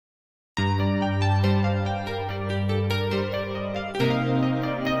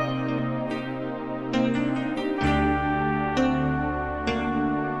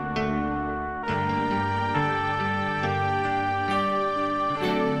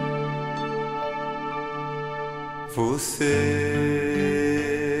Você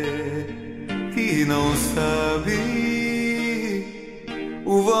que não sabe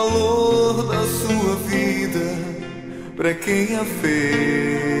o valor da sua vida pra quem a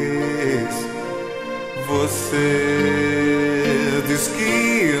fez. Você diz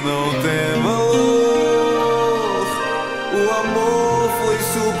que não tem valor, o amor foi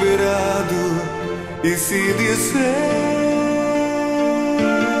superado e se desfez.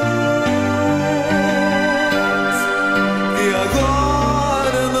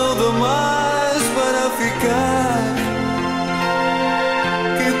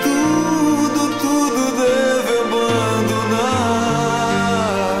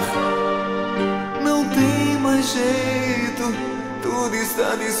 Tudo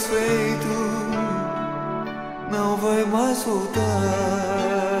está desfeito, não vai mais voltar.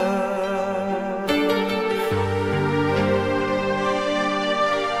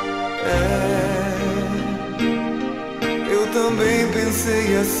 Eu também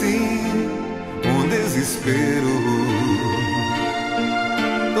pensei assim, um desespero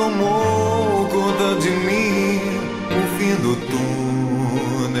tomou conta de mim, o fim do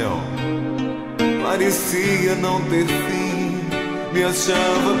túnel parecia não ter fim, me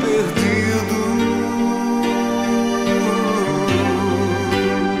achava perdido.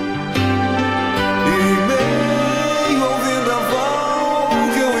 E meio ao vendaval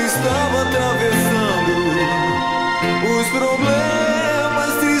que eu estava atravessando, os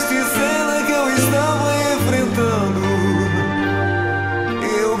problemas, triste cena que eu estava enfrentando,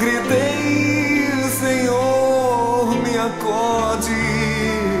 eu gritei: Senhor, me acorde.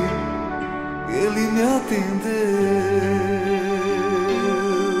 Ele me atendeu.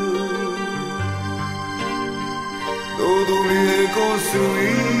 Todo me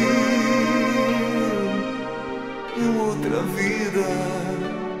reconstruiu em outra vida,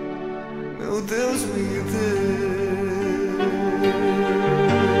 meu Deus me deu.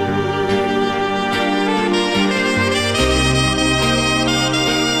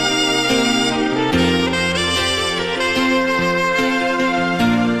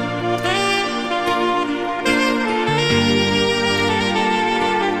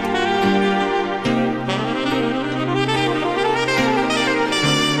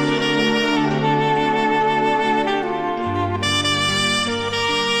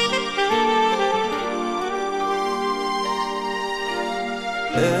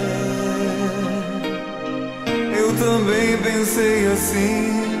 Eu também pensei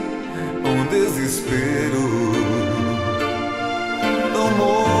assim, um desespero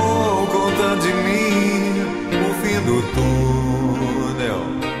tomou conta de mim, o fim do túnel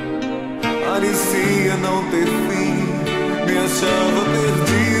parecia não ter fim, me achava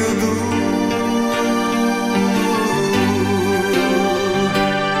perdido.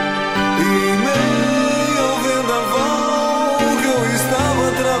 E meio ao vendaval que eu estava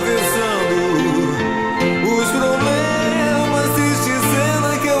atravessando, os problemas, triste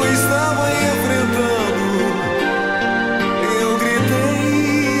cena que eu estava enfrentando, eu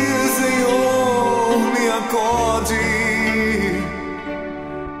gritei: Senhor, me acorde.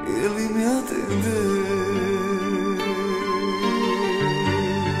 Ele me atendeu.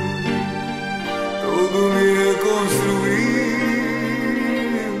 Todo me reconstruiu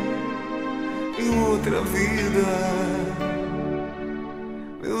em outra vida,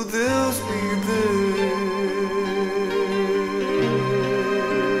 meu Deus me deu.